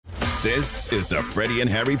This is the Freddie and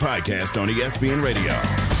Harry podcast on ESPN Radio.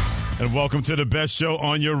 And welcome to the best show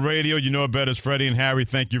on your radio. You know it better as Freddie and Harry.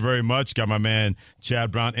 Thank you very much. Got my man Chad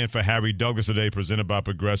Brown in for Harry Douglas today, presented by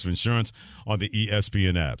Progressive Insurance on the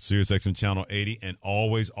ESPN app, SiriusXM Channel 80, and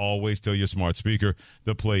always tell your smart speaker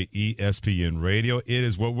to play ESPN Radio. It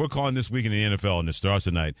is what we're calling this week in the NFL, and it starts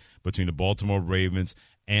tonight between the Baltimore Ravens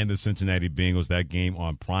and the Cincinnati Bengals. That game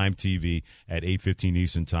on Prime TV at 8:15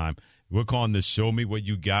 Eastern Time. We're calling this Show Me What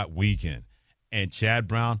You Got weekend. And Chad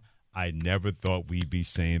Brown, I never thought we'd be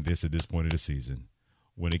saying this at this point of the season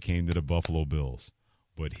when it came to the Buffalo Bills.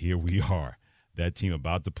 But here we are, that team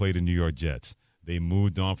about to play the New York Jets. They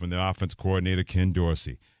moved on from their offense coordinator, Ken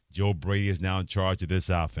Dorsey. Joe Brady is now in charge of this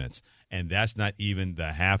offense. And that's not even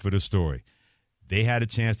the half of the story. They had a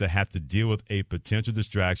chance to have to deal with a potential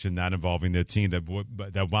distraction not involving their team that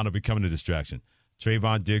wound up becoming a distraction.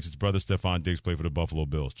 Trayvon Diggs, his brother Stephon Diggs, played for the Buffalo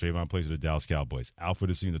Bills. Trayvon plays for the Dallas Cowboys. Out for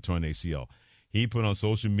the season, the torn ACL. He put on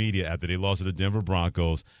social media after they lost to the Denver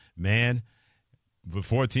Broncos, man, the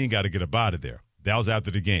 14 got to get up out of there. That was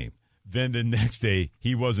after the game. Then the next day,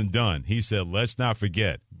 he wasn't done. He said, let's not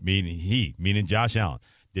forget, meaning Josh Allen,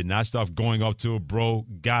 did not stop going off till bro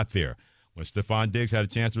got there. When Stephon Diggs had a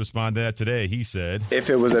chance to respond to that today, he said, if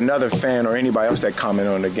it was another fan or anybody else that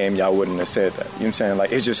commented on the game, y'all wouldn't have said that. You know what I'm saying?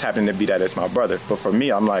 Like, it just happened to be that it's my brother. But for me,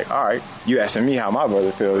 I'm like, all right, you asking me how my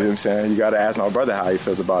brother feels. You know what I'm saying? You got to ask my brother how he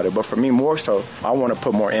feels about it. But for me, more so, I want to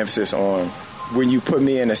put more emphasis on when you put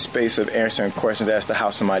me in a space of answering questions as to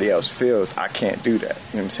how somebody else feels, I can't do that.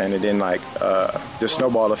 You know what I'm saying? And then, like, the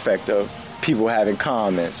snowball effect of people having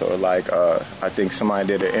comments or, like, I think somebody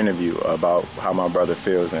did an interview about how my brother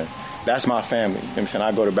feels, and that's my family. You know what I'm saying?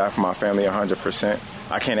 I go to bat for my family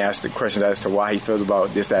 100%. I can't ask the questions as to why he feels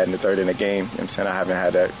about this, that, and the third in the game. You know what I'm saying? I haven't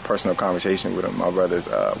had that personal conversation with him. My brother's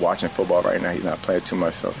watching football right now. He's not playing too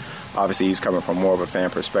much, so obviously he's coming from more of a fan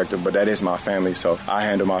perspective, but that is my family, so I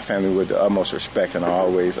handle my family with the utmost respect, and I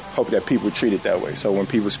always hope that people treat it that way. So when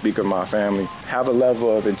people speak of my family, have a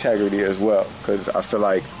level of integrity as well, because I feel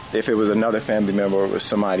like if it was another family member or it was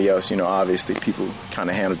somebody else, you know, obviously people kind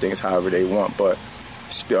of handle things however they want, but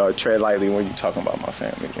tread lightly when you're talking about my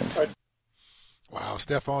family. Wow,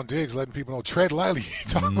 Stephon Diggs letting people know, tread lightly,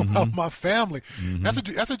 talking about my family.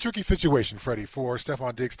 Mm-hmm. That's a tricky situation, Freddie, for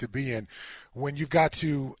Stephon Diggs to be in when you've got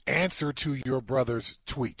to answer to your brother's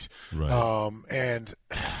tweet. Right. And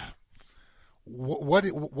what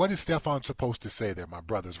is Stephon supposed to say there? My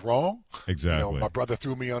brother's wrong. Exactly. You know, my brother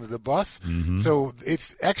threw me under the bus. Mm-hmm. So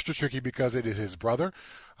it's extra tricky because it is his brother.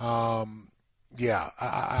 Yeah,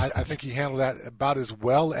 I think he handled that about as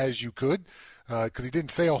well as you could because he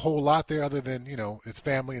didn't say a whole lot there other than, you know, it's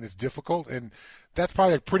family and it's difficult. And that's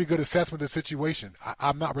probably a pretty good assessment of the situation.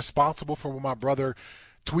 I'm not responsible for what my brother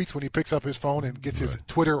tweets when he picks up his phone and gets his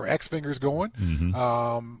Twitter or X fingers going. Mm-hmm.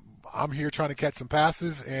 I'm here trying to catch some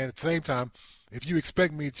passes. And at the same time, if you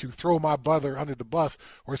expect me to throw my brother under the bus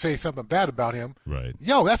or say something bad about him, right?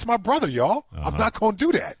 Yo, that's my brother, y'all. I'm not going to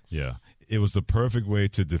do that. Yeah. It was the perfect way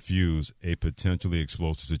to diffuse a potentially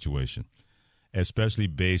explosive situation, especially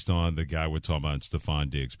based on the guy we're talking about, Stephon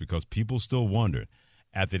Diggs, because people still wondered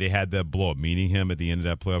after they had that blow-up, meaning him at the end of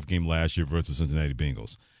that playoff game last year versus Cincinnati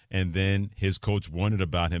Bengals. And then his coach wondered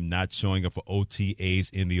about him not showing up for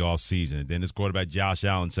OTAs in the offseason. And then his quarterback, Josh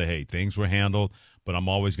Allen, said, hey, things were handled, but I'm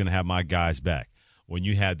always going to have my guys back. When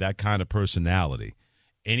you have that kind of personality,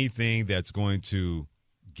 anything that's going to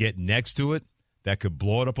get next to it, that could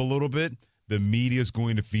blow it up a little bit, the media is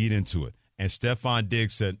going to feed into it. And Stephon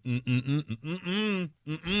Diggs said,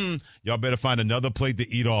 y'all better find another plate to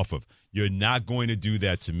eat off of. You're not going to do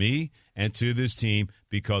that to me and to this team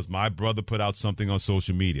because my brother put out something on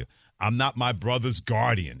social media. I'm not my brother's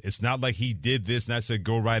guardian. It's not like he did this and I said,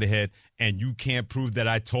 go right ahead, and you can't prove that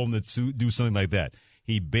I told him to do something like that.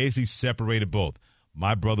 He basically separated both.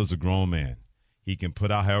 My brother's a grown man. He can put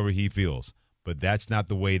out however he feels, but that's not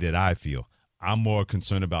the way that I feel. I'm more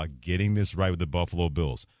concerned about getting this right with the Buffalo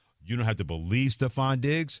Bills. You don't have to believe Stephon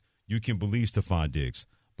Diggs. You can believe Stephon Diggs.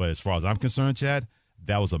 But as far as I'm concerned, Chad,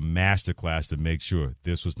 that was a masterclass to make sure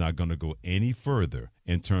this was not going to go any further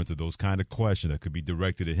in terms of those kind of questions that could be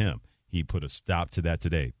directed at him. He put a stop to that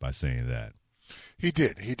today by saying that. He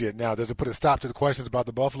did. Now, does it put a stop to the questions about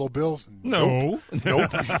the Buffalo Bills? No.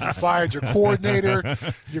 Nope. You fired your coordinator.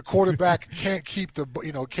 Your quarterback can't turn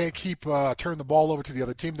the ball over to the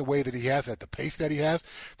other team the way that he has, at the pace that he has.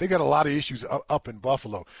 They got a lot of issues up in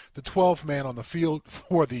Buffalo. The 12th man on the field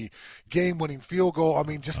for the game-winning field goal. I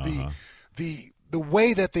mean, just the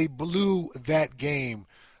way that they blew that game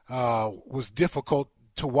was difficult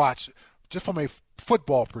to watch. just from a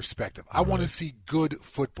football perspective. I want to see good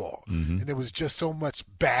football. And there was just so much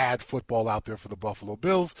bad football out there for the Buffalo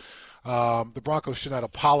Bills. The Broncos should not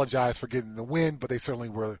apologize for getting the win, but they certainly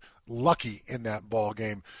were lucky in that ball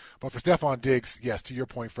game. But for Stephon Diggs, yes, to your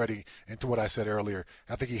point, Freddie, and to what I said earlier,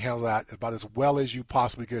 I think he handled that about as well as you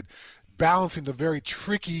possibly could, balancing the very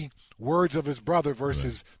tricky words of his brother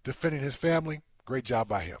versus defending his family. Great job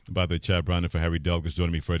by him. By the way, Chad Brown and for Harry Douglas,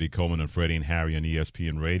 joining me, Freddie Coleman on Freddie and Harry on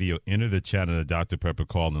ESPN Radio. Enter the chat on the Dr. Pepper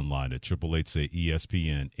call-in line at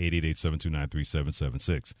 888-SAY-ESPN,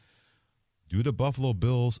 888-729-3776. Do the Buffalo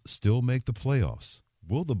Bills still make the playoffs?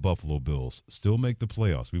 Will the Buffalo Bills still make the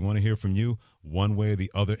playoffs? We want to hear from you one way or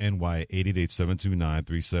the other. NY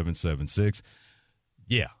 888-729-3776.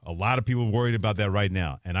 Yeah, a lot of people worried about that right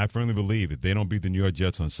now, and I firmly believe if they don't beat the New York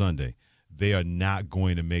Jets on Sunday, they are not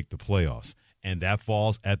going to make the playoffs. And that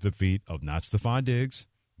falls at the feet of not Stephon Diggs,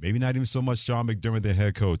 maybe not even so much Sean McDermott, their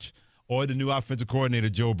head coach, or the new offensive coordinator,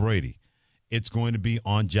 Joe Brady. It's going to be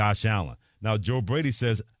on Josh Allen. Now, Joe Brady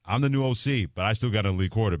says, I'm the new OC, but I still got an elite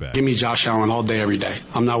quarterback. Give me Josh Allen all day, every day.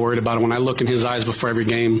 I'm not worried about it. When I look in his eyes before every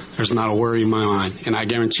game, there's not a worry in my mind. And I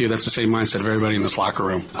guarantee you that's the same mindset of everybody in this locker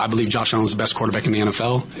room. I believe Josh Allen's the best quarterback in the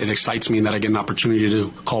NFL. It excites me that I get an opportunity to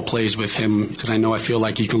call plays with him because I feel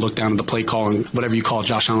like you can look down at the play call and whatever you call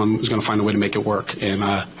Josh Allen is going to find a way to make it work. And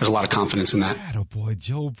there's a lot of confidence in that. Attaboy,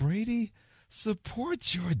 Joe Brady.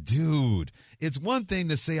 Support your dude. It's one thing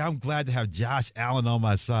to say, I'm glad to have Josh Allen on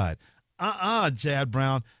my side. Chad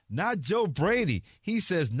Brown, not Joe Brady. He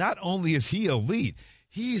says not only is he elite,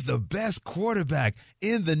 he's the best quarterback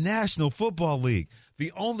in the National Football League.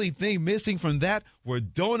 The only thing missing from that were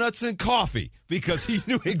donuts and coffee because he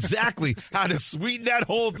knew exactly how to sweeten that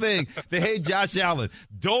whole thing. Hey, Josh Allen,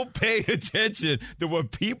 don't pay attention to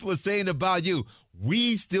what people are saying about you.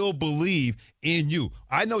 We still believe in you.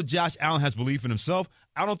 I know Josh Allen has belief in himself.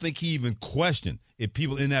 I don't think he even questioned if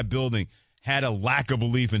people in that building had a lack of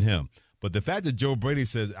belief in him. But the fact that Joe Brady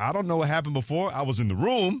says, I don't know what happened before. I was in the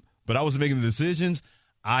room, but I wasn't making the decisions.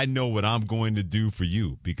 I know what I'm going to do for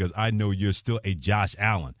you because I know you're still a Josh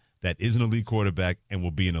Allen that is an elite quarterback and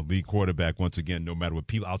will be an elite quarterback once again, no matter what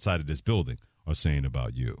people outside of this building are saying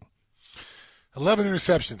about you. 11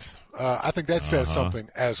 interceptions. I think that says something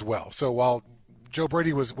as well. So while Joe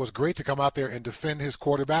Brady was great to come out there and defend his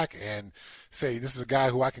quarterback and say, this is a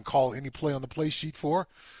guy who I can call any play on the play sheet for,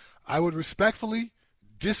 I would respectfully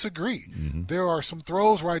disagree. There are some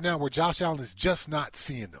throws right now where Josh Allen is just not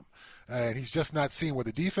seeing them. And he's just not seeing where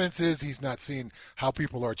the defense is. He's not seeing how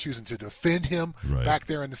people are choosing to defend him back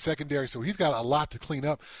there in the secondary. So he's got a lot to clean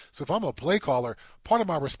up. So if I'm a play caller, part of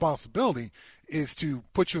my responsibility is to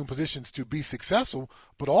put you in positions to be successful,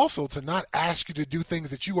 but also to not ask you to do things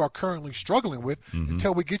that you are currently struggling with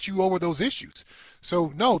until we get you over those issues.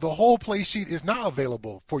 So, no, the whole play sheet is not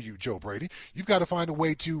available for you, Joe Brady. You've got to find a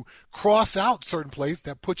way to cross out certain plays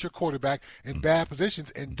that put your quarterback in bad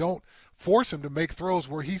positions and don't force him to make throws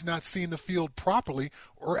where he's not seeing the field properly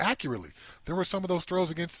or accurately. There were some of those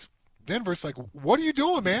throws against Denver. It's like, what are you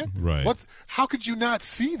doing, man? Right. How could you not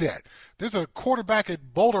see that? There's a quarterback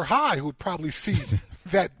at Boulder High who would probably see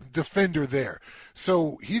that defender there.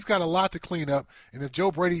 So he's got a lot to clean up. And if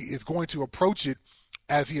Joe Brady is going to approach it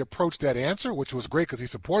as he approached that answer, which was great because he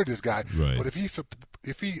supported this guy, but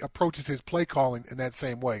if he approaches his play calling in that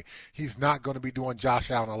same way, he's not going to be doing Josh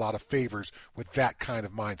Allen a lot of favors with that kind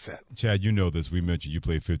of mindset. Chad, you know this. We mentioned you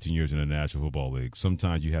played 15 years in the National Football League.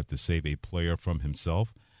 Sometimes you have to save a player from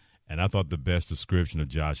himself. And I thought the best description of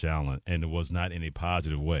Josh Allen, and it was not in a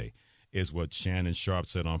positive way, is what Shannon Sharp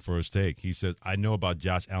said on First Take. He says, I know about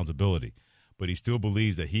Josh Allen's ability, but he still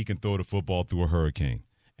believes that he can throw the football through a hurricane.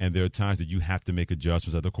 And there are times that you have to make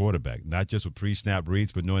adjustments at the quarterback, not just with pre-snap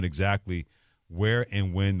reads, but knowing exactly where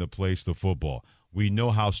and when to place the football. We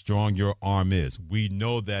know how strong your arm is. We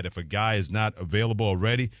know that if a guy is not available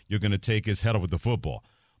already, you're going to take his head off with the football.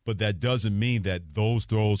 But that doesn't mean that those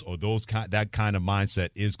throws or that kind of mindset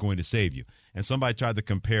is going to save you. And somebody tried to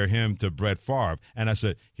compare him to Brett Favre, and I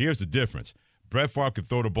said, here's the difference. Brett Favre could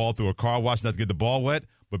throw the ball through a car wash not to get the ball wet,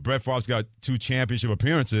 but Brett Favre's got 2 championship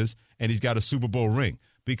appearances, and he's got a Super Bowl ring.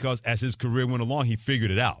 Because as his career went along, he figured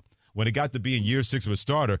it out. When it got to be in year 6 of a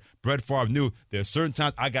starter, Brett Favre knew there's certain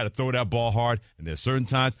times I got to throw that ball hard, and there's certain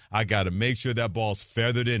times I got to make sure that ball's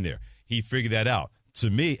feathered in there. He figured that out. To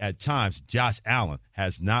me, at times, Josh Allen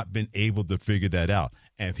has not been able to figure that out.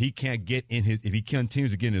 And if he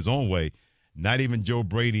continues to get in his own way, not even Joe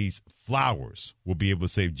Brady's flowers will be able to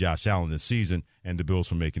save Josh Allen this season and the Bills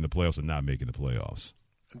from making the playoffs or not making the playoffs.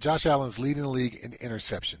 Josh Allen's leading the league in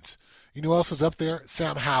interceptions. You know who else is up there?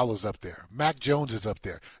 Sam Howell is up there. Mac Jones is up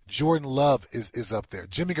there. Jordan Love is up there.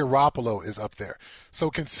 Jimmy Garoppolo is up there. So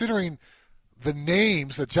considering the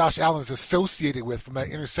names that Josh Allen is associated with from that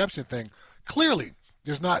interception thing, clearly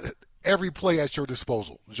there's not every play at your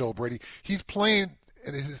disposal, Joe Brady. He's playing,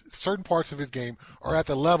 and certain parts of his game are at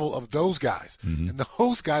the level of those guys. Mm-hmm. And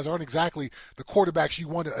those guys aren't exactly the quarterbacks you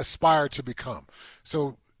want to aspire to become.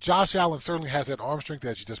 So Josh Allen certainly has that arm strength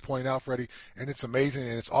that you just pointed out, Freddie, and it's amazing,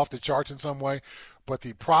 and it's off the charts in some way. But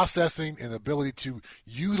the processing and ability to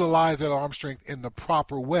utilize that arm strength in the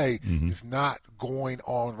proper way is not going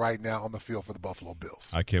on right now on the field for the Buffalo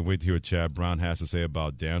Bills. I can't wait to hear what Chad Brown has to say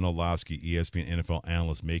about Dan Orlovsky, ESPN NFL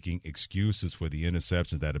analyst, making excuses for the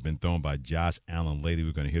interceptions that have been thrown by Josh Allen lately.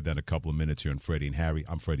 We're going to hear that in a couple of minutes here on Freddie and Harry.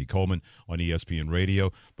 I'm Freddie Coleman on ESPN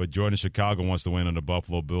Radio. But Jordan, Chicago wants to win on the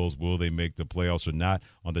Buffalo Bills. Will they make the playoffs or not?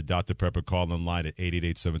 On the Dr. Pepper call-in line at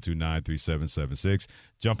 888-729-3776.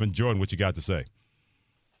 Jumpin' Jordan, what you got to say?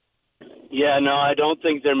 Yeah, no, I don't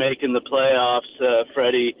think they're making the playoffs,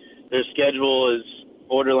 Freddie. Their schedule is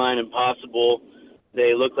borderline impossible.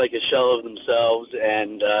 They look like a shell of themselves,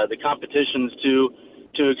 and the competition's too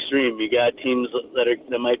extreme. You got teams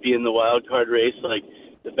that might be in the wild card race, like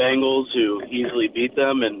the Bengals, who easily beat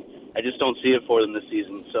them, and I just don't see it for them this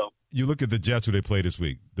season. So you look at the Jets, who they play this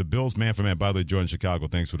week. The Bills, man for man. By the way, Jordan, Chicago,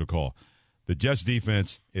 thanks for the call. The Jets'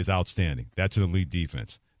 defense is outstanding. That's an elite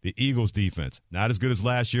defense. The Eagles' defense, not as good as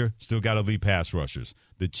last year, still got elite pass rushers.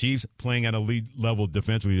 The Chiefs playing at elite level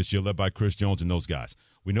defensively this year, led by Chris Jones and those guys.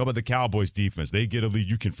 We know about the Cowboys' defense. They get elite.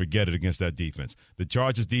 You can forget it against that defense. The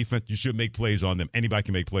Chargers' defense, you should make plays on them. Anybody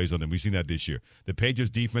can make plays on them. We've seen that this year. The Patriots'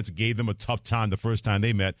 defense gave them a tough time the first time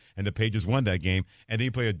they met, and the Patriots won that game. And then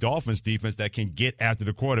you play a Dolphins' defense that can get after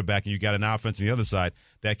the quarterback, and you got an offense on the other side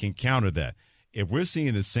that can counter that. If we're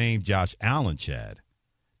seeing the same Josh Allen, Chad,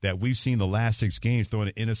 that we've seen the last 6 games throwing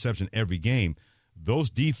an interception every game, those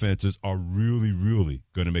defenses are really, really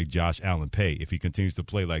going to make Josh Allen pay if he continues to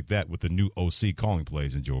play like that with the new OC calling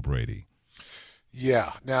plays in Joe Brady.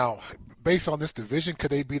 Yeah. Now, based on this division, could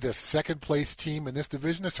they be the second-place team in this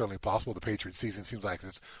division? It's certainly possible. The Patriots season seems like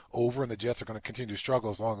it's over, and the Jets are going to continue to struggle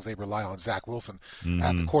as long as they rely on Zach Wilson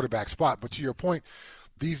at the quarterback spot. But to your point,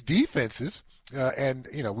 these defenses, and,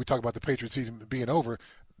 you know, we talk about the Patriots season being over,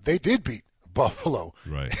 they did beat Buffalo,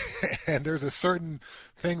 right? And there's a certain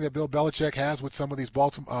thing that Bill Belichick has with some of these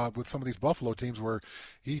Buffalo teams, where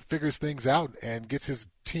he figures things out and gets his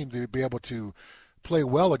team to be able to play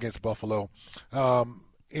well against Buffalo.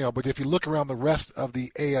 But if you look around the rest of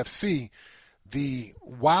the AFC, the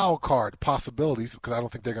wild card possibilities, because I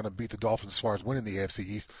don't think they're going to beat the Dolphins as far as winning the AFC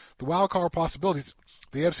East. The wild card possibilities,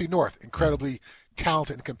 the AFC North, incredibly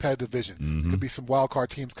talented and competitive division. There could be some wild card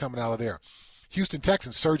teams coming out of there. Houston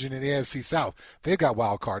Texans surging in the AFC South. They've got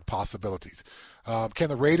wild card possibilities. Can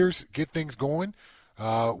the Raiders get things going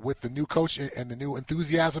with the new coach and the new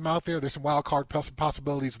enthusiasm out there? There's some wild card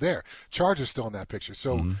possibilities there. Chargers still in that picture.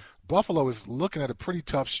 So Buffalo is looking at a pretty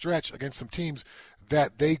tough stretch against some teams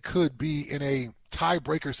that they could be in a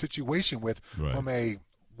tiebreaker situation with from a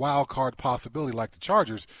wild card possibility like the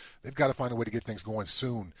Chargers. They've got to find a way to get things going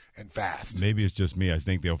soon and fast. Maybe it's just me. I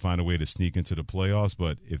think they'll find a way to sneak into the playoffs,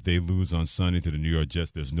 but if they lose on Sunday to the New York Jets,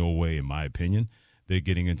 there's no way, in my opinion, they're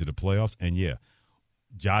getting into the playoffs. And, yeah,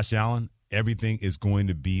 Josh Allen, everything is going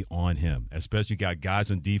to be on him, especially got guys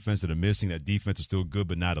on defense that are missing. That defense is still good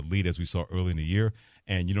but not elite, as we saw early in the year,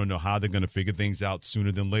 and you don't know how they're going to figure things out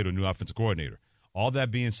sooner than later, new offensive coordinator. All that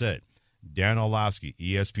being said, Darren Orlovsky,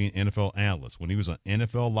 ESPN NFL analyst, when he was on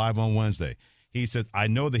NFL Live on Wednesday, he says, I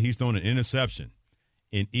know that he's thrown an interception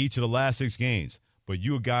in each of the last 6 games, but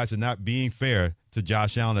you guys are not being fair to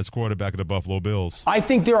Josh Allen as quarterback of the Buffalo Bills. I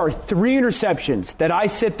think there are 3 interceptions that I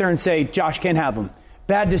sit there and say, Josh can't have them.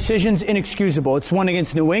 Bad decisions, inexcusable. It's one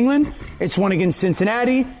against New England, it's one against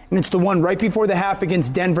Cincinnati, and it's the one right before the half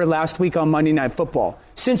against Denver last week on Monday Night Football.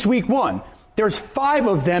 Since week 1. There's 5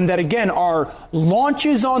 of them that, again, are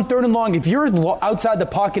launches on 3rd and long. If you're outside the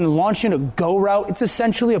pocket and launching a go route, it's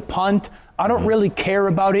essentially a punt. I don't really care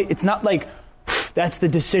about it. It's not like that's the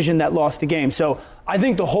decision that lost the game. So I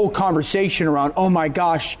think the whole conversation around, oh, my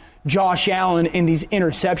gosh, Josh Allen and these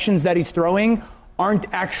interceptions that he's throwing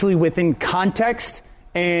aren't actually within context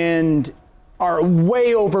and are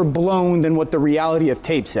way overblown than what the reality of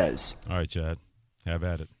tape says. All right, Chad, have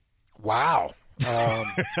at it. Wow.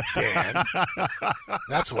 Dan,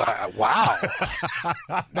 that's wow.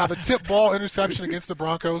 Now, the tip ball interception against the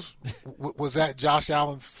Broncos, was that Josh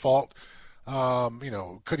Allen's fault?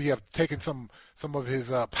 Could he have taken some some of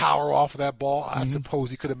his power off of that ball. I suppose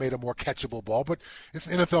he could have made a more catchable ball, but it's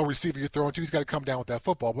an NFL receiver you're throwing to. He's got to come down with that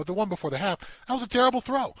football. But the one before the half, that was a terrible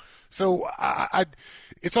throw. So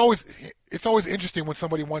it's always interesting when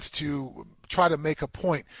somebody wants to try to make a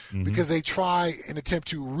point because they try and attempt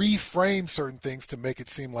to reframe certain things to make it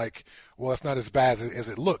seem like, well, it's not as bad as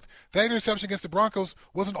it looked. That interception against the Broncos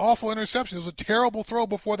was an awful interception. It was a terrible throw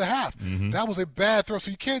before the half. That was a bad throw. So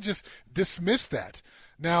you can't just dismiss that.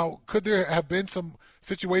 Now, could there have been some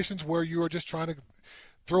situations where you are just trying to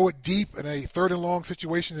throw it deep in a 3rd and long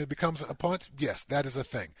situation and it becomes a punt? Yes, that is a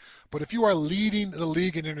thing. But if you are leading the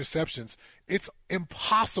league in interceptions, it's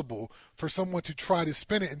impossible for someone to try to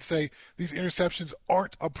spin it and say these interceptions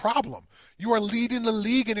aren't a problem. You are leading the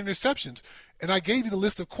league in interceptions. And I gave you the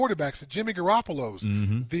list of quarterbacks, the Jimmy Garoppolo's,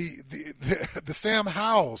 the Sam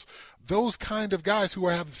Howells, those kind of guys who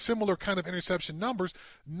have similar kind of interception numbers.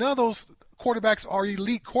 None of those quarterbacks are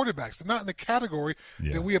elite quarterbacks. They're not in the category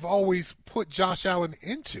that we have always put Josh Allen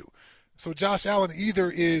into. So Josh Allen either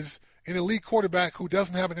is an elite quarterback who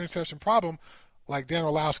doesn't have an interception problem, like Dan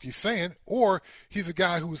Orlowski's saying, or he's a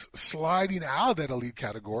guy who's sliding out of that elite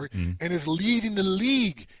category and is leading the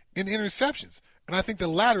league in interceptions. And I think the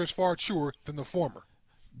latter is far truer than the former.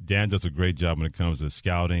 Dan does a great job when it comes to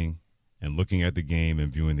scouting and looking at the game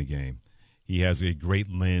and viewing the game. He has a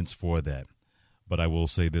great lens for that. But I will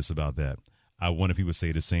say this about that. I wonder if he would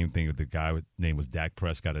say the same thing if the guy's name was Dak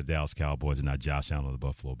Prescott of the Dallas Cowboys and not Josh Allen of the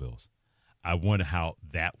Buffalo Bills. I wonder how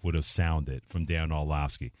that would have sounded from Dan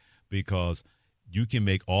Orlovsky, because you can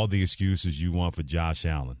make all the excuses you want for Josh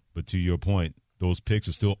Allen, but to your point, those picks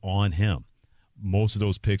are still on him. Most of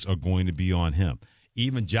those picks are going to be on him.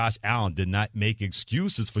 Even Josh Allen did not make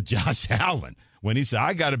excuses for Josh Allen when he said,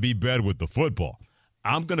 I got to be better with the football.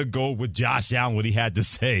 I'm going to go with Josh Allen, what he had to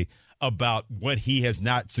say about what he has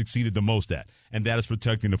not succeeded the most at, and that is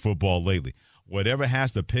protecting the football lately. Whatever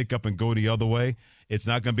has to pick up and go the other way, it's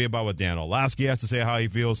not going to be about what Dan Orlovsky has to say how he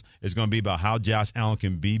feels. It's going to be about how Josh Allen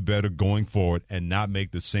can be better going forward and not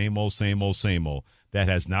make the same old that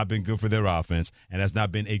has not been good for their offense and has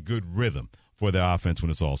not been a good rhythm for their offense when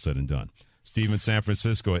it's all said and done. Steve in San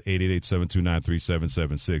Francisco at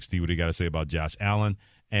 888-729-3776. Steve, what do you got to say about Josh Allen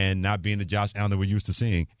and not being the Josh Allen that we're used to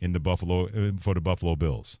seeing in the for the Buffalo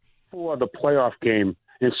Bills? For the playoff game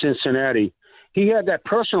in Cincinnati, he had that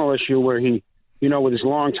personal issue where he, with his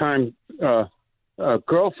longtime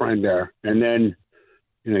girlfriend there, and then,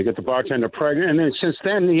 you get the bartender pregnant, and then since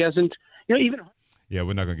then he hasn't, even. Yeah,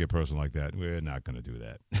 we're not going to get personal like that. We're not going to do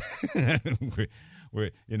that.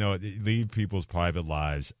 we're leave people's private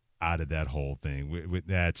lives out of that whole thing.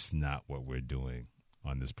 That's not what we're doing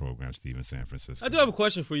on this program, Steve in San Francisco. I do have a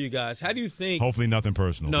question for you guys. How do you think? Hopefully nothing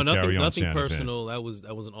personal. No, nothing Shannon personal. That was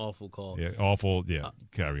an awful call. Yeah, awful. Yeah,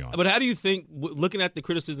 carry on. But how do you think, looking at the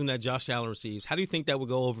criticism that Josh Allen receives, how do you think that would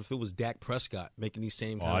go over if it was Dak Prescott making these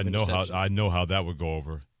same kind of interceptions? I know how that would go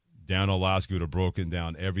over. Dan Orlovsky would have broken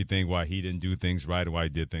down everything why he didn't do things right and why he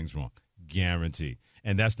did things wrong. Guarantee.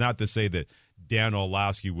 And that's not to say that Dan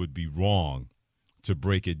Orlovsky would be wrong to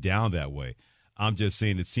break it down that way. I'm just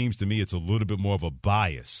saying it seems to me it's a little bit more of a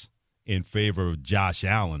bias in favor of Josh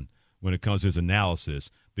Allen when it comes to his analysis,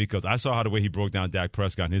 because I saw how the way he broke down Dak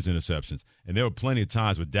Prescott and his interceptions, and there were plenty of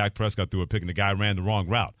times where Dak Prescott threw a pick and the guy ran the wrong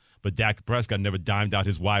route, but Dak Prescott never dimed out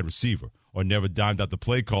his wide receiver or never dimed out the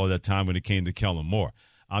play call at that time when it came to Kellen Moore.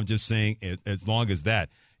 I'm just saying, as long as that,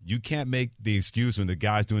 you can't make the excuse when the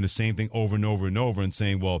guy's doing the same thing over and over and over and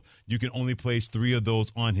saying, well, you can only place 3 of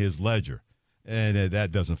those on his ledger. And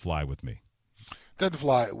that doesn't fly with me. Doesn't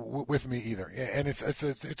fly with me either. And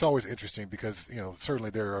it's always interesting because,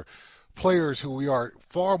 certainly there are players who we are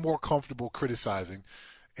far more comfortable criticizing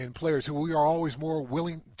and players who we are always more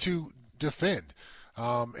willing to defend.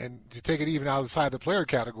 And to take it even outside the player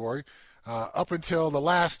category, up until the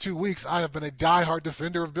last 2 weeks, I have been a diehard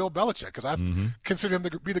defender of Bill Belichick because I consider him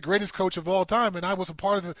to be the greatest coach of all time, and I was a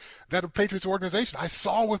part of that Patriots organization. I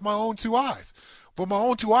saw with my own 2 eyes. But my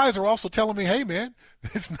own 2 eyes are also telling me, hey, man,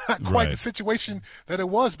 it's not quite the situation that it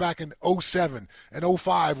was back in 2007 and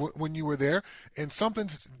 2005 when you were there, and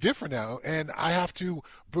something's different now. And I have to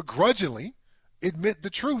begrudgingly admit the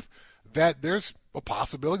truth that there's a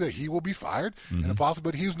possibility that he will be fired and a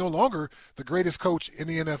possibility he's no longer the greatest coach in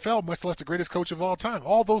the NFL, much less the greatest coach of all time.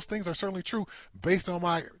 All those things are certainly true based on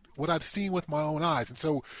what I've seen with my own eyes. And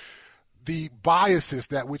so the biases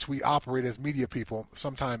that which we operate as media people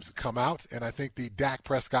sometimes come out, and I think the Dak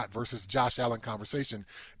Prescott versus Josh Allen conversation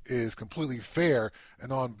is completely fair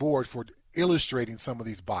and on board for illustrating some of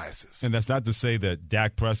these biases. And that's not to say that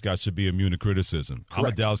Dak Prescott should be immune to criticism. Correct.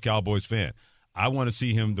 I'm a Dallas Cowboys fan. I want to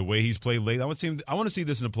see him the way he's played lately. I want to see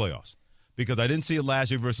this in the playoffs because I didn't see it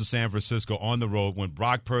last year versus San Francisco on the road when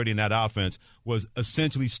Brock Purdy and that offense was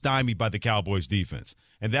essentially stymied by the Cowboys defense.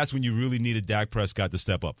 And that's when you really needed Dak Prescott to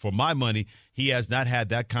step up. For my money, he has not had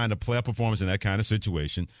that kind of playoff performance in that kind of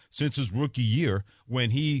situation since his rookie year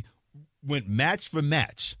when he went match for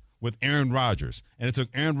match with Aaron Rodgers. And it took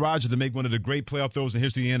Aaron Rodgers to make one of the great playoff throws in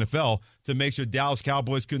history of the NFL to make sure Dallas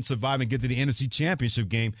Cowboys couldn't survive and get to the NFC Championship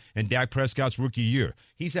game in Dak Prescott's rookie year.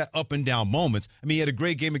 He's had up and down moments. I mean, he had a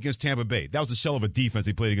great game against Tampa Bay. That was a shell of a defense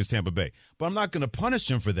he played against Tampa Bay. But I'm not going to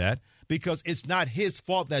punish him for that because it's not his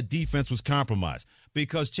fault that defense was compromised.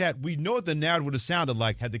 Because, Chad, we know what the narrative would have sounded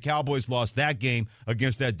like had the Cowboys lost that game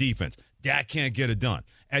against that defense. Dak can't get it done.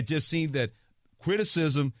 It just seemed that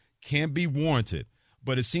criticism can be warranted.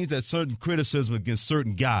 But it seems that certain criticism against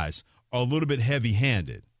certain guys are a little bit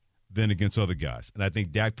heavy-handed than against other guys. And I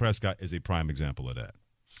think Dak Prescott is a prime example of that.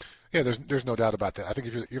 Yeah, there's no doubt about that. I think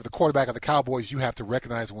if you're the quarterback of the Cowboys, you have to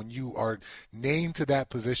recognize when you are named to that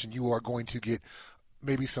position, you are going to get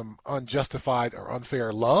maybe some unjustified or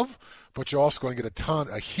unfair love, but you're also going to get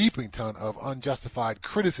a heaping ton of unjustified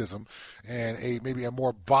criticism and maybe a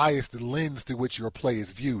more biased lens through which your play is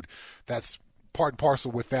viewed. That's part and parcel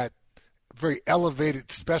with that very elevated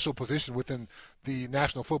special position within the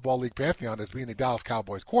National Football League pantheon as being the Dallas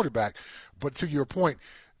Cowboys quarterback. But to your point,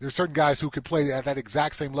 there's certain guys who could play at that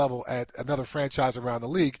exact same level at another franchise around the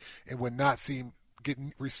league and would not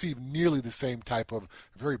receive nearly the same type of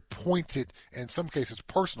very pointed and in some cases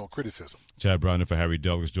personal criticism. Chad Brown and for Harry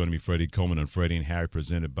Douglas joining me, Freddie Coleman on Freddie and Harry,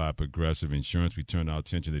 presented by Progressive Insurance. We turn our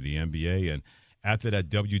attention to the NBA, and after that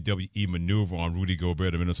WWE maneuver on Rudy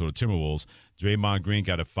Gobert, the Minnesota Timberwolves, Draymond Green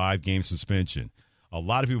got a 5-game suspension. A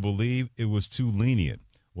lot of people believe it was too lenient.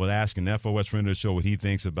 We'll ask an FOS friend of the show what he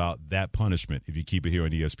thinks about that punishment if you keep it here on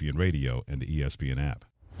ESPN Radio and the ESPN app.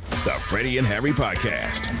 The Freddie and Harry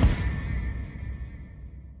Podcast.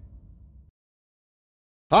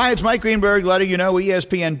 Hi, it's Mike Greenberg letting you know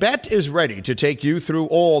ESPN Bet is ready to take you through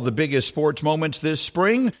all the biggest sports moments this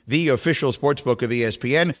spring. The official sportsbook of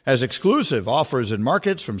ESPN has exclusive offers and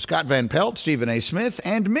markets from Scott Van Pelt, Stephen A. Smith,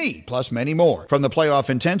 and me, plus many more. From the playoff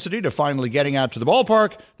intensity to finally getting out to the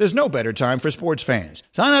ballpark, there's no better time for sports fans.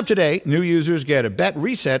 Sign up today. New users get a bet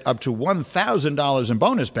reset up to $1,000 in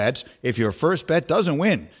bonus bets if your first bet doesn't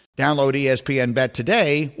win. Download ESPN Bet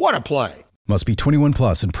today. What a play. Must be 21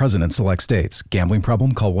 plus and present in select states. Gambling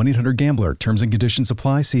problem? Call 1-800-GAMBLER. Terms and conditions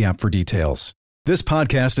apply. See app for details. This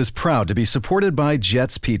podcast is proud to be supported by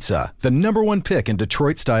Jets Pizza, the #1 pick in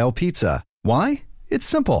Detroit-style pizza. Why? It's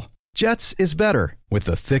simple. Jets is better. With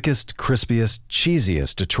the thickest, crispiest,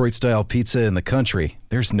 cheesiest Detroit-style pizza in the country,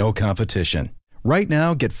 there's no competition. Right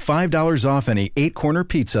now, get $5 off any 8-corner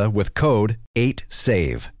pizza with code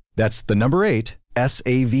 8SAVE. That's the number 8,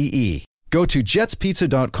 SAVE. Go to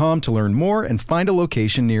jetspizza.com to learn more and find a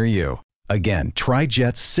location near you. Again, try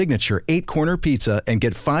Jet's signature 8-corner pizza and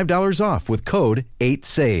get $5 off with code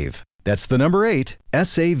 8SAVE. That's the number 8,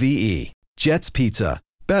 SAVE. Jet's Pizza.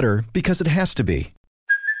 Better because it has to be.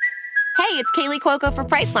 Hey, it's Kaylee Cuoco for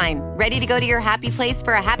Priceline. Ready to go to your happy place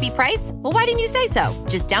for a happy price? Well, why didn't you say so?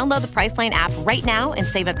 Just download the Priceline app right now and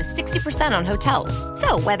save up to 60% on hotels.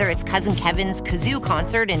 So whether it's Cousin Kevin's Kazoo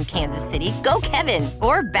Concert in Kansas City, go Kevin,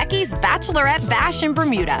 or Becky's Bachelorette Bash in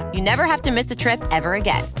Bermuda, you never have to miss a trip ever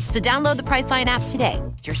again. So download the Priceline app today.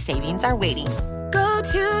 Your savings are waiting. Go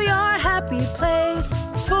to your happy place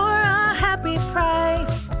for a happy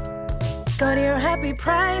price. Go to your happy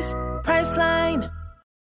price, Priceline.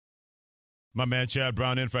 My man Chad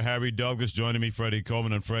Brown in for Harry Douglas, joining me, Freddie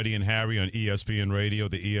Coleman and Freddie and Harry on ESPN Radio,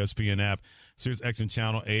 the ESPN app, Sirius XM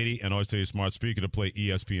Channel 80, and always tell your smart speaker to play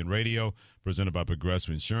ESPN Radio, presented by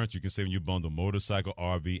Progressive Insurance. You can save when you bundle motorcycle,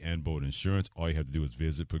 RV, and boat insurance. All you have to do is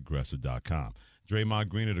visit Progressive.com. Draymond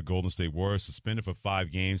Green of the Golden State Warriors suspended for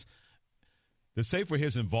 5 games. The say for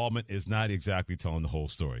his involvement is not exactly telling the whole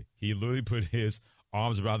story. He literally put his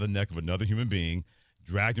arms around the neck of another human being,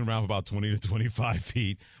 dragged him around for about 20 to 25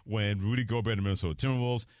 feet when Rudy Gobert and the Minnesota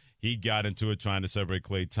Timberwolves, he got into it trying to separate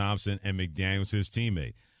Klay Thompson and McDaniels, his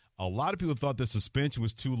teammate. A lot of people thought the suspension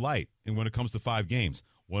was too light, and when it comes to 5 games,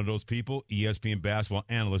 one of those people, ESPN basketball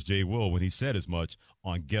analyst Jay Will, when he said as much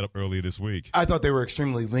on Get Up earlier this week. I thought they were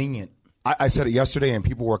extremely lenient. I said it yesterday, and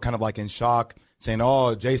people were kind of like in shock, saying,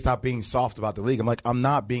 oh, Jay, stop being soft about the league. I'm like, I'm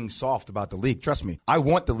not being soft about the league. Trust me. I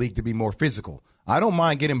want the league to be more physical. I don't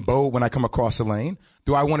mind getting bowed when I come across the lane.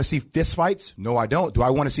 Do I want to see fist fights? No, I don't. Do I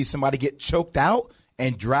want to see somebody get choked out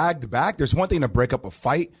and dragged back? There's one thing to break up a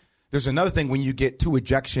fight. There's another thing when you get 2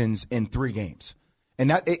 ejections in 3 games. And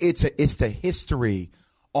that it's the history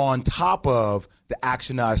on top of the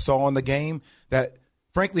action that I saw in the game that,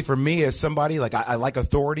 frankly, for me as somebody, like I like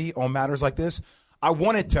authority on matters like this. I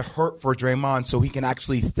want it to hurt for Draymond so he can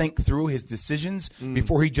actually think through his decisions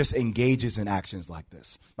before he just engages in actions like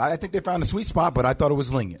this. I think they found a sweet spot, but I thought it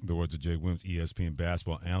was lenient. The words of Jay Williams, ESPN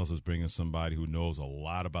basketball analyst, is bringing somebody who knows a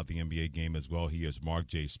lot about the NBA game as well. He is Mark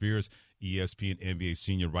J. Spears, ESPN NBA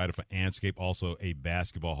senior writer for Anscape, also a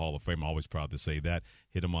basketball Hall of Famer. Always proud to say that.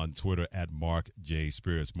 Hit him on Twitter at Mark J.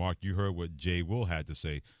 Spears. Mark, you heard what Jay Will had to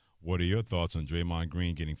say. What are your thoughts on Draymond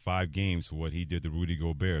Green getting 5 games for what he did to Rudy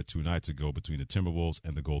Gobert 2 nights ago between the Timberwolves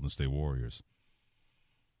and the Golden State Warriors?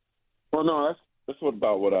 Well, no, that's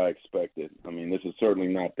about what I expected. I mean, this is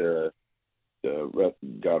certainly not the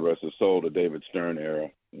God rest his soul, the David Stern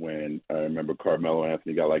era when I remember Carmelo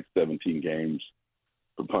Anthony got like 17 games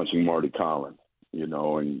for punching Marty Collins,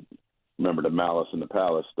 and remember the Malice in the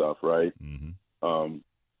Palace stuff, right? Mm-hmm.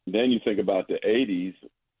 Then you think about the 80s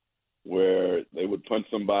where they would punch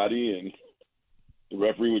somebody and the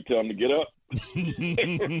referee would tell them to get up.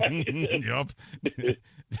 Yup.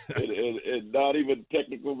 and not even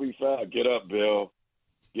technically foul. Get up, Bill.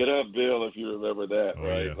 Get up, Bill, if you remember that,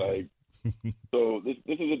 right? Yeah. So this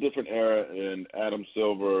is a different era, and Adam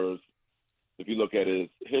Silver, if you look at his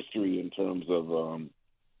history in terms of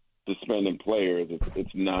suspending players,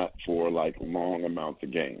 it's not for like long amounts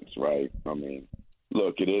of games, right? I mean,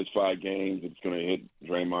 look, it is 5 games. It's going to hit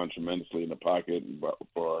Draymond tremendously in the pocket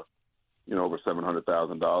for, over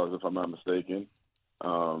 $700,000, if I'm not mistaken.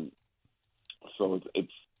 So it's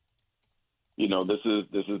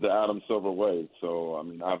this is the Adam Silver way. So, I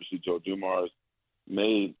mean, obviously Joe Dumars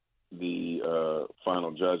made the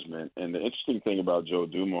final judgment. And the interesting thing about Joe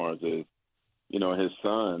Dumars is, his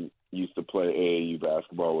son used to play AAU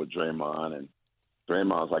basketball with Draymond, and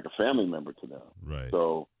Draymond's like a family member to them. Right.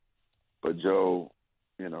 So, but Joe,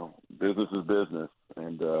 business is business.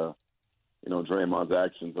 And, Draymond's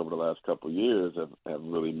actions over the last couple of years have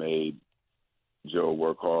really made Joe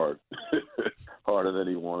work hard, harder than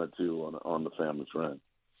he wanted to on the family friend.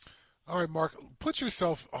 All right, Mark, put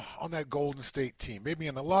yourself on that Golden State team, maybe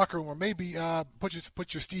in the locker room, or maybe put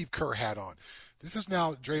your Steve Kerr hat on. This is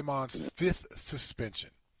now Draymond's 5th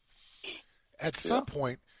suspension. At some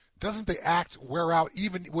point, doesn't the act wear out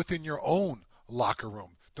even within your own locker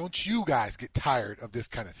room? Don't you guys get tired of this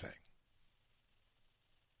kind of thing?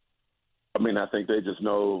 I mean, I think they just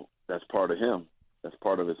know that's part of him. That's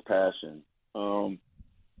part of his passion. I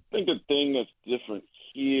think the thing that's different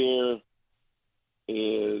here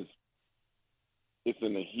is it's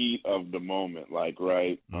in the heat of the moment, right?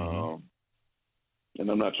 Mm-hmm. And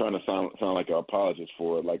I'm not trying to sound like an apologist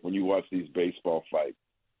for it. Like when you watch these baseball fights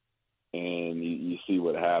and you see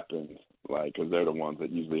what happens, because they're the ones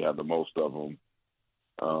that usually have the most of them.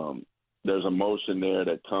 There's emotion there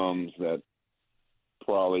that comes that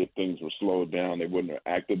probably if things were slowed down, they wouldn't have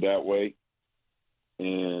acted that way.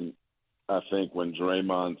 And I think when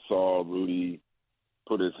Draymond saw Rudy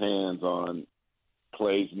put his hands on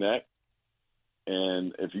Clay's neck,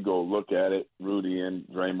 and if you go look at it, Rudy and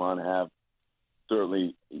Draymond have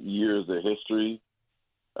certainly years of history.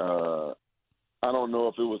 I don't know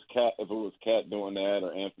if it was Cat doing that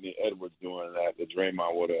or Anthony Edwards doing that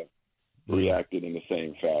Draymond would have reacted in the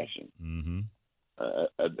same fashion. Mm-hmm.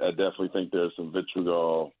 I definitely think there's some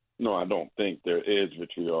vitriol. No, I don't think there is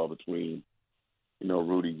vitriol between,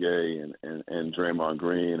 Rudy Gay and Draymond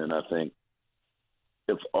Green. And I think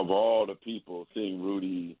if of all the people, seeing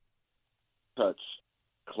Rudy touch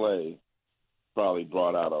Clay probably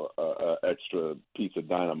brought out a extra piece of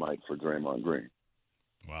dynamite for Draymond Green.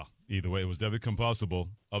 Wow. Either way, it was definitely combustible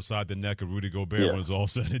upside the neck of Rudy Gobert when it's all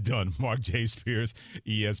said and done. Mark J. Spears,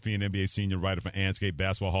 ESPN NBA senior writer for Anscape,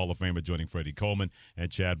 Basketball Hall of Famer, joining Freddie Coleman and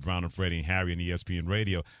Chad Brown and Freddie and Harry on ESPN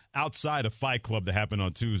Radio. Outside of Fight Club that happened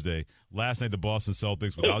on Tuesday, last night the Boston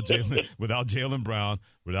Celtics, without Jaylen Brown,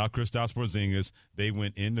 without Kristaps Porzingis, they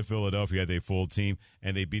went into Philadelphia, had their full team,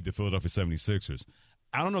 and they beat the Philadelphia 76ers.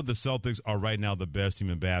 I don't know if the Celtics are right now the best team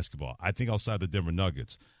in basketball. I think outside the Denver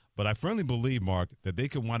Nuggets. But I firmly believe, Mark, that they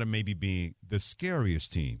could wind up maybe being the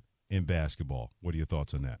scariest team in basketball. What are your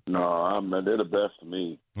thoughts on that? No, they're the best to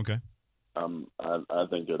me. Okay. I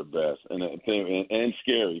think they're the best, and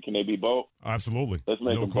scary. Can they be both? Absolutely. Let's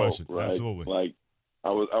make them question. both. Right? Absolutely. Like I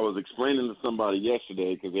was explaining to somebody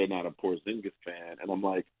yesterday because they're not a Porzingis fan, and I'm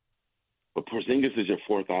like, but Porzingis is your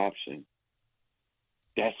 4th option.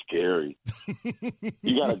 That's scary.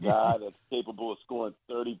 You got a guy that's capable of scoring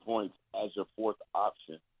 30 points as your 4th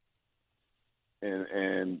option.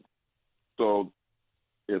 And so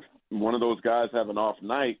if one of those guys have an off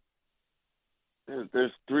night,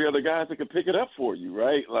 there's 3 other guys that can pick it up for you,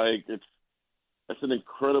 right? Like that's an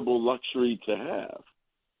incredible luxury to have.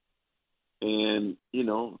 And,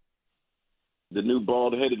 the new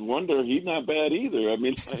bald-headed wonder, he's not bad either. I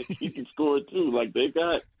mean, like, he can score too. Like, they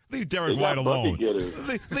got Leave Derek White alone.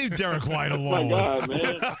 Leave Derek White alone. My God,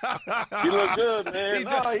 man. He look good, man.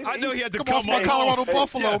 I know he had to come on Colorado home.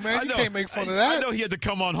 Buffalo, man. You can't make fun of that. I know he had to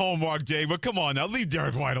come on home, Mark J. But come on now, leave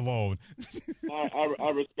Derek White alone.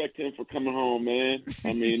 I respect him for coming home, man.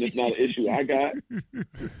 I mean, it's not an issue I got.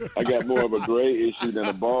 I got more of a gray issue than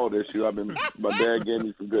a bald issue. My dad gave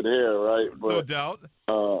me some good hair, right? But, no doubt.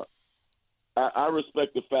 I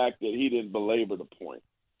respect the fact that he didn't belabor the point.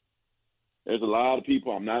 There's a lot of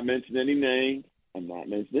people. I'm not mentioning any names.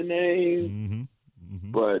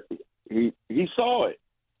 But he saw it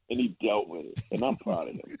and he dealt with it, and I'm proud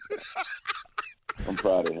of him. I'm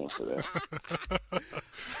proud of him for that.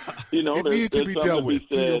 You know, it needs to be dealt with.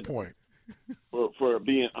 To your point, for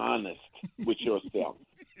being honest with yourself,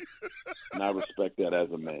 and I respect that as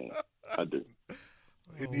a man. I do.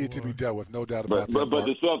 It needs to be dealt with, no doubt about that. But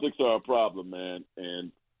the Celtics are a problem, man,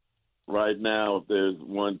 and right now, if there's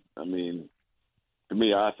one, I mean, to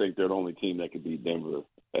me, I think they're the only team that could beat Denver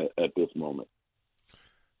at this moment.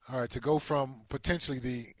 All right, to go from potentially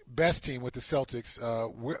the best team with the Celtics,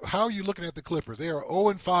 how are you looking at the Clippers? They are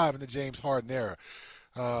 0-5 in the James Harden era.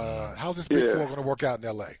 How's this Big Four going to work out in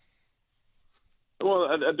L.A.? Well,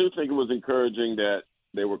 I do think it was encouraging that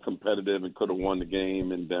they were competitive and could have won the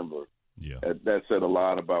game in Denver. Yeah, that said a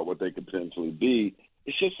lot about what they could potentially be.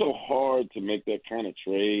 It's just so hard to make that kind of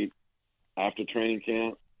trade after training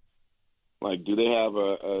camp. Like, do they have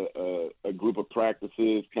a group of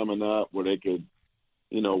practices coming up where they could,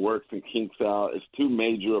 you know, work some kinks out? It's too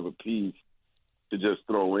major of a piece to just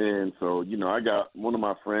throw in. So, you know, I got one of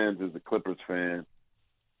my friends is a Clippers fan.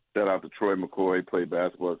 Shout out to Troy McCoy, played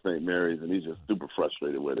basketball at St. Mary's, and he's just super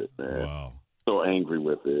frustrated with it, man. Wow. So angry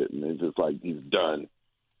with it, and it's just like he's done.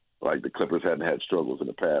 Like the Clippers hadn't had struggles in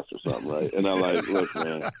the past or something, right? And I'm like, look,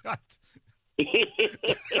 man.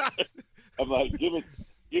 I'm like, give it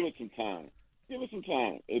some time. Give it some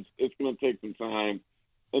time. It's going to take some time,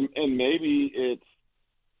 and maybe it's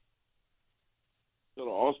the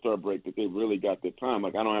All-Star break that they really got the time.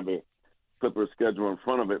 Like, I don't have a Clippers schedule in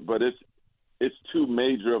front of it, but it's too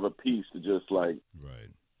major of a piece to just like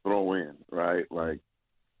throw in, right? Like,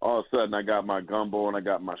 all of a sudden, I got my gumbo and I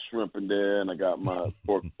got my shrimp in there and I got my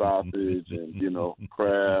pork sausage and, you know,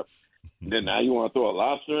 crab. And then now you want to throw a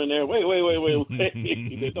lobster in there? Wait.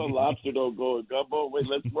 There's no lobster, don't go with gumbo. Wait,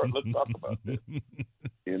 let's talk about this.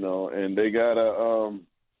 You know, and they got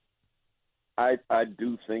I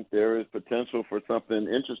do think there is potential for something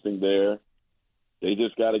interesting there. They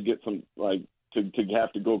just got to get some, like, to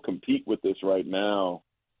have to go compete with this right now.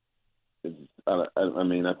 I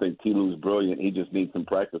mean, I think T-Lue's brilliant. He just needs some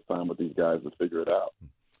practice time with these guys to figure it out.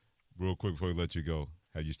 Real quick before we let you go,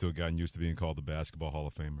 have you still gotten used to being called the Basketball Hall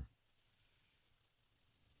of Famer?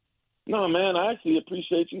 No, man, I actually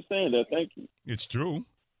appreciate you saying that. Thank you. It's true.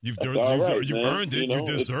 You've earned it. You know, you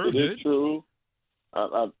deserved it. It's true.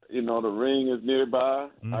 You know, the ring is nearby.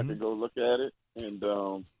 Mm-hmm. I could go look at it. And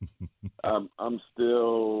I'm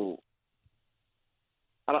still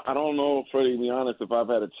 – I don't know, Freddie, to be honest, if I've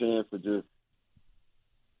had a chance to just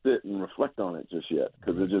sit and reflect on it just yet,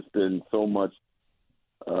 because there's just been so much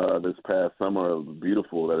this past summer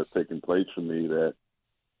beautiful that has taken place for me that,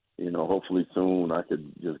 you know, hopefully soon I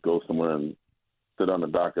could just go somewhere and sit on the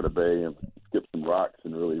dock of the bay and skip some rocks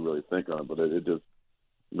and really, really think on it. But it just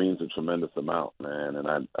means a tremendous amount, man, and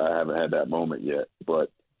I haven't had that moment yet.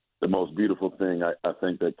 But the most beautiful thing I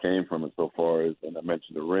think that came from it so far is, and I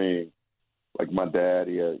mentioned the ring, like my dad,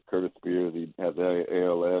 he had Curtis Spears, he has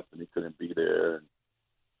ALS, and he couldn't be there. And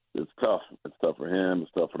it's tough. It's tough for him.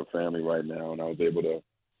 It's tough for the family right now. And I was able to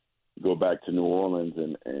go back to New Orleans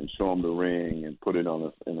and show him the ring and put it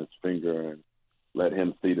in his finger and let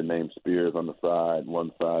him see the name Spears on the side,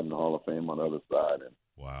 one side, and the Hall of Fame on the other side. And,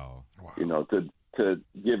 wow. You know, to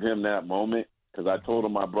give him that moment, because I told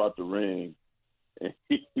him I brought the ring, and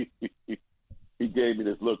he gave me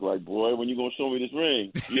this look like, boy, when you going to show me this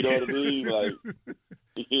ring? You know what I mean? Like,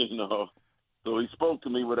 you know. So he spoke to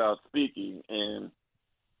me without speaking,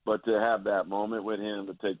 but to have that moment with him,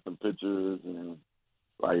 to take some pictures, and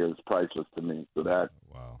like, it was priceless to me. So that,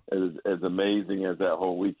 as amazing as that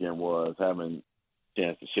whole weekend was, having a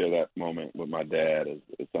chance to share that moment with my dad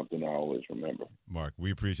is something I always remember. Mark,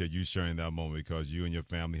 we appreciate you sharing that moment because you and your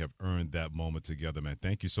family have earned that moment together, man.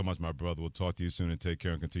 Thank you so much, my brother. We'll talk to you soon and take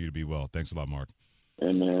care and continue to be well. Thanks a lot, Mark.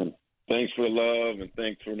 And, man, thanks for the love, and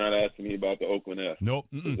thanks for not asking me about the Oakland F. Nope.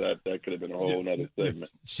 That could have been a whole other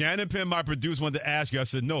segment. Shannon Penn, my producer, wanted to ask you. I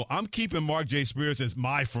said, no, I'm keeping Mark J. Spears as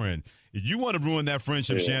my friend. If you want to ruin that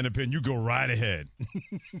friendship, Shannon Penn, you go right ahead.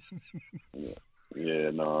 Yeah,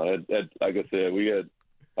 no, that, like I said, we had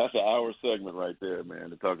That's an hour segment right there, man,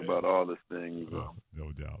 to talk about all these things.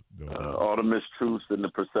 No doubt. All the mistruths and the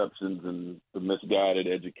perceptions and the misguided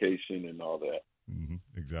education and all that. Mm-hmm.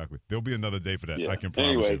 Exactly. There'll be another day for that. I can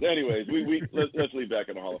promise you. Anyways, let's leave back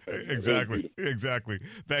in the Hall of Fame. Exactly.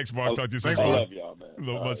 Thanks, Mark. Talk to you soon. I love y'all, man.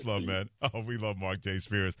 Much love, man. Oh, we love Mark J.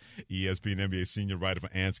 Spears, ESPN NBA senior writer for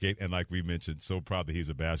Anscape, and like we mentioned, so proud that he's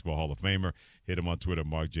a basketball Hall of Famer. Hit him on Twitter,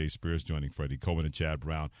 Mark J. Spears, joining Freddie Coleman and Chad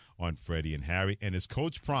Brown on Freddie and Harry. And is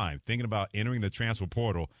Coach Prime thinking about entering the transfer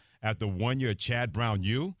portal after 1 year Chad Brown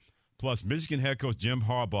U? Plus, Michigan head coach Jim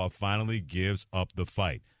Harbaugh finally gives up the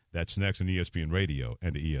fight. That's next on ESPN Radio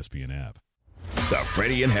and the ESPN app. The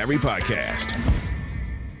Freddie and Harry Podcast.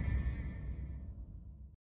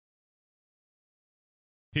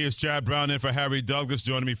 Here's Chad Brown in for Harry Douglas.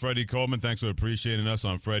 Joining me, Freddie Coleman. Thanks for appreciating us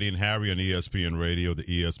on Freddie and Harry on ESPN Radio, the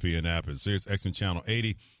ESPN app, and Sirius XM Channel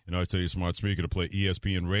 80. And I always tell you, smart speaker to play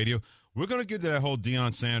ESPN Radio. We're going to get to that whole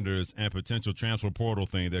Deion Sanders and potential transfer portal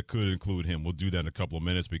thing that could include him. We'll do that in a couple of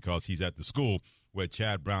minutes because he's at the school where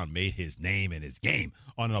Chad Brown made his name and his game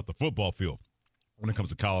on and off the football field. When it comes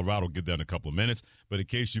to Colorado, we'll get that in a couple of minutes. But in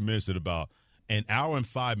case you missed it, about an hour and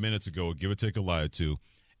 5 minutes ago, give or take a lie or two,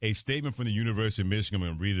 a statement from the University of Michigan. I'm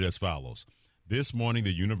going to read it as follows. This morning,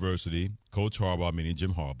 the university, Coach Harbaugh, meaning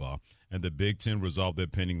Jim Harbaugh, and the Big Ten resolved their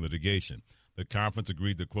pending litigation. The conference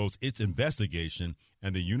agreed to close its investigation,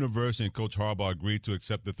 and the university and Coach Harbaugh agreed to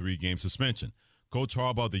accept the 3-game suspension. Coach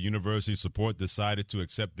Harbaugh, the university support, decided to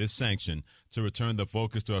accept this sanction to return the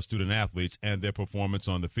focus to our student-athletes and their performance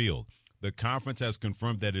on the field. The conference has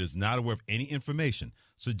confirmed that it is not aware of any information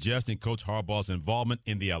suggesting Coach Harbaugh's involvement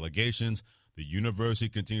in the allegations. The university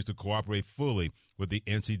continues to cooperate fully with the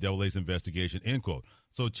NCAA's investigation, end quote.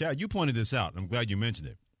 So, Chad, you pointed this out, and I'm glad you mentioned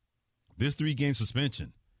it. This 3-game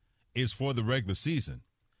suspension is for the regular season.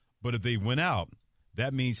 But if they went out,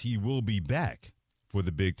 that means he will be back for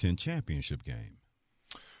the Big Ten championship game.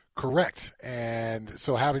 Correct. And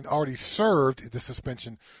so having already served the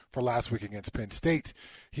suspension for last week against Penn State,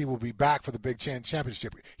 he will be back for the Big Ten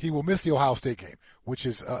championship. He will miss the Ohio State game, which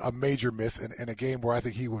is a major miss and a game where I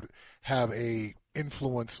think he would have a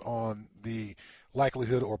influence on the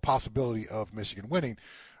likelihood or possibility of Michigan winning.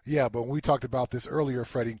 Yeah, but when we talked about this earlier,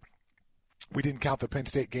 Freddie, we didn't count the Penn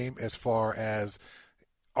State game as far as,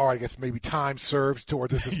 or I guess maybe time served toward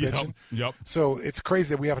the suspension. Yep. So it's crazy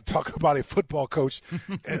that we have to talk about a football coach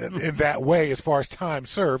in that way as far as time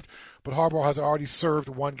served. But Harbaugh has already served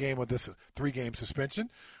 1 game of this 3-game suspension.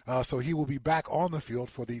 So he will be back on the field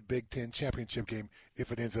for the Big Ten championship game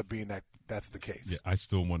if it ends up being that's the case. Yeah, I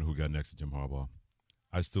still wonder who got next to Jim Harbaugh.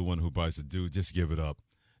 I still wonder who probably said, dude, just give it up.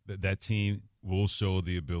 That team will show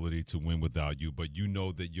the ability to win without you, but you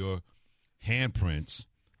know that your handprints,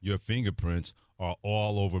 your fingerprints are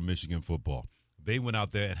all over Michigan football. They went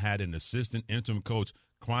out there and had an assistant interim coach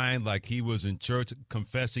crying like he was in church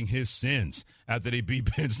confessing his sins after they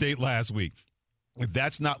beat Penn State last week. If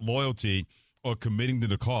that's not loyalty or committing to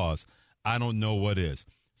the cause, I don't know what is.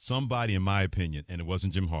 Somebody, in my opinion, and it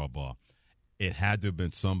wasn't Jim Harbaugh, it had to have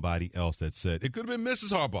been somebody else that said, it could have been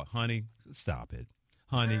Mrs. Harbaugh. Honey, stop it.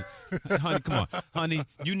 Honey, come on. Honey,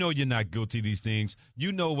 you know you're not guilty of these things.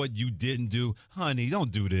 You know what you didn't do. Honey,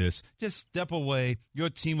 don't do this. Just step away. Your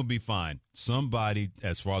team will be fine. Somebody,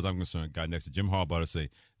 as far as I'm concerned, got next to Jim Harbaugh to say,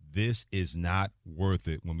 this is not worth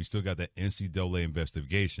it when we still got that NCAA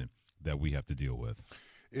investigation that we have to deal with.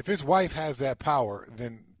 If his wife has that power,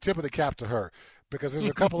 then tip of the cap to her, because there's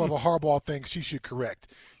a couple of Harbaugh things she should correct.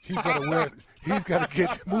 He's got to wear. He's got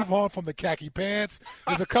to move on from the khaki pants.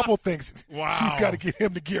 There's a couple things she's got to get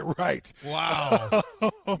him to get right. Wow.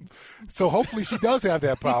 So hopefully she does have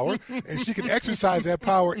that power, and she can exercise that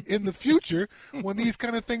power in the future when these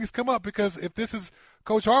kind of things come up. Because if this is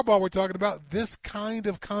Coach Harbaugh we're talking about, this kind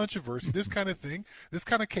of controversy, this kind of thing, this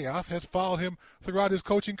kind of chaos has followed him throughout his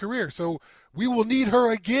coaching career. So we will need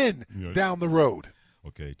her again down the road.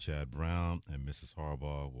 Okay, Chad Brown and Mrs.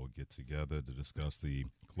 Harbaugh will get together to discuss the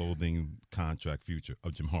clothing contract future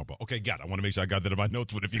of Jim Harbaugh. Okay, got it. I want to make sure I got that in my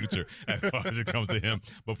notes for the future as far as it comes to him.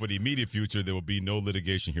 But for the immediate future, there will be no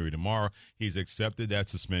litigation hearing tomorrow. He's accepted that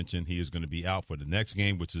suspension. He is going to be out for the next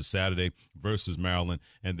game, which is Saturday versus Maryland.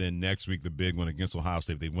 And then next week, the big one against Ohio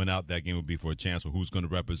State. If they went out, that game would be for a chance for who's going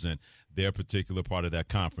to represent their particular part of that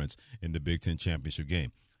conference in the Big Ten championship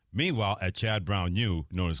game. Meanwhile, at Chad Brown U,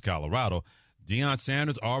 known as Colorado, Deion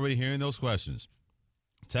Sanders already hearing those questions.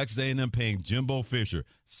 Texas A&M paying Jimbo Fisher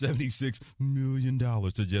 $76 million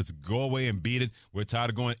to just go away and beat it. We're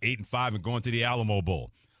tired of going 8-5 and going to the Alamo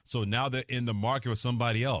Bowl. So now they're in the market with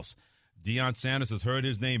somebody else. Deion Sanders has heard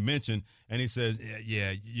his name mentioned, and he says,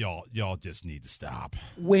 yeah, y'all just need to stop.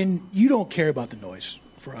 When you don't care about the noise,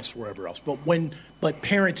 for us wherever else. But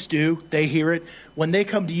parents do. They hear it. When they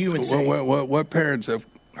come to you and say... What parents have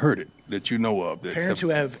heard it that you know of? That parents who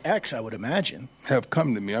have X, I would imagine. Have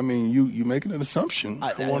come to me. I mean, you making an assumption.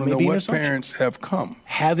 I want to know what parents have come.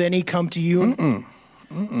 Have any come to you?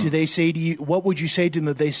 Do they say to you, what would you say to them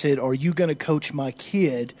if they said, are you going to coach my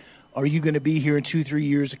kid? Are you going to be here in 2-3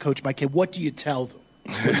 years to coach my kid? What do you tell them?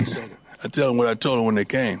 What do you say to them? I tell them what I told them when they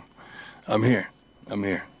came. I'm here.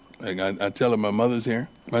 Like I tell them my mother's here,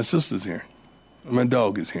 my sister's here, my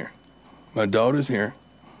dog is here, my daughter's here,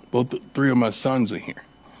 three of my sons are here.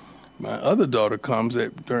 My other daughter comes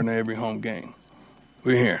during every home game.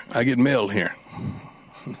 We're here. I get mail here.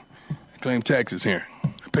 I claim taxes here.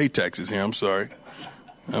 I pay taxes here. I'm sorry.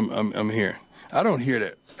 I'm here. I don't hear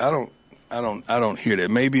that. I don't hear that.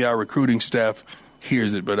 Maybe our recruiting staff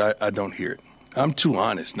hears it, but I don't hear it. I'm too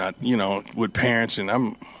honest, not with parents, and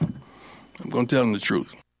I'm going to tell them the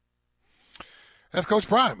truth. That's Coach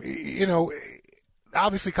Prime.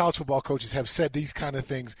 Obviously college football coaches have said these kind of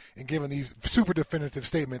things and given these super definitive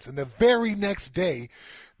statements, and the very next day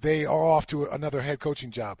they are off to another head coaching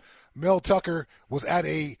job. Mel Tucker was at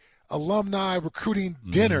a alumni recruiting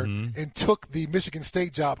dinner and took the Michigan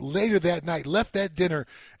State job later that night, left that dinner.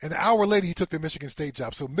 An hour later, he took the Michigan State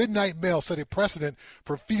job. So Midnight Mel set a precedent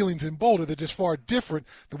for feelings in Boulder that is far different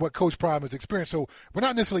than what Coach Prime has experienced. So we're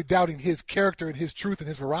not necessarily doubting his character and his truth and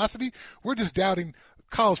his veracity. We're just doubting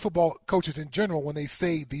college football coaches in general when they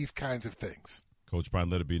say these kinds of things. Coach Prime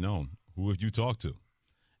let it be known. Who have you talked to?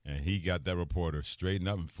 And he got that reporter straightened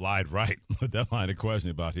up and flied right with that line of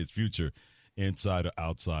questioning about his future inside or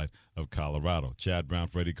outside of Colorado. Chad Brown,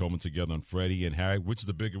 Freddie Coleman together on Freddie and Harry. Which is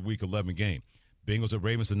the bigger Week 11 game? Bengals at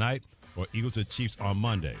Ravens tonight or Eagles at Chiefs on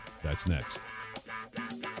Monday? That's next.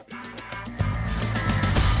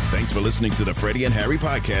 Thanks for listening to the Freddie and Harry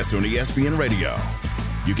podcast on ESPN Radio.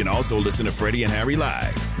 You can also listen to Freddie and Harry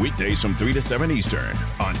live weekdays from 3 to 7 Eastern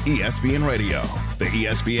on ESPN Radio, the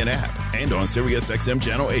ESPN app, and on SiriusXM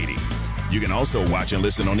Channel 80. You can also watch and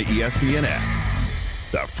listen on the ESPN app.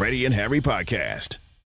 The Freddie and Harry Podcast.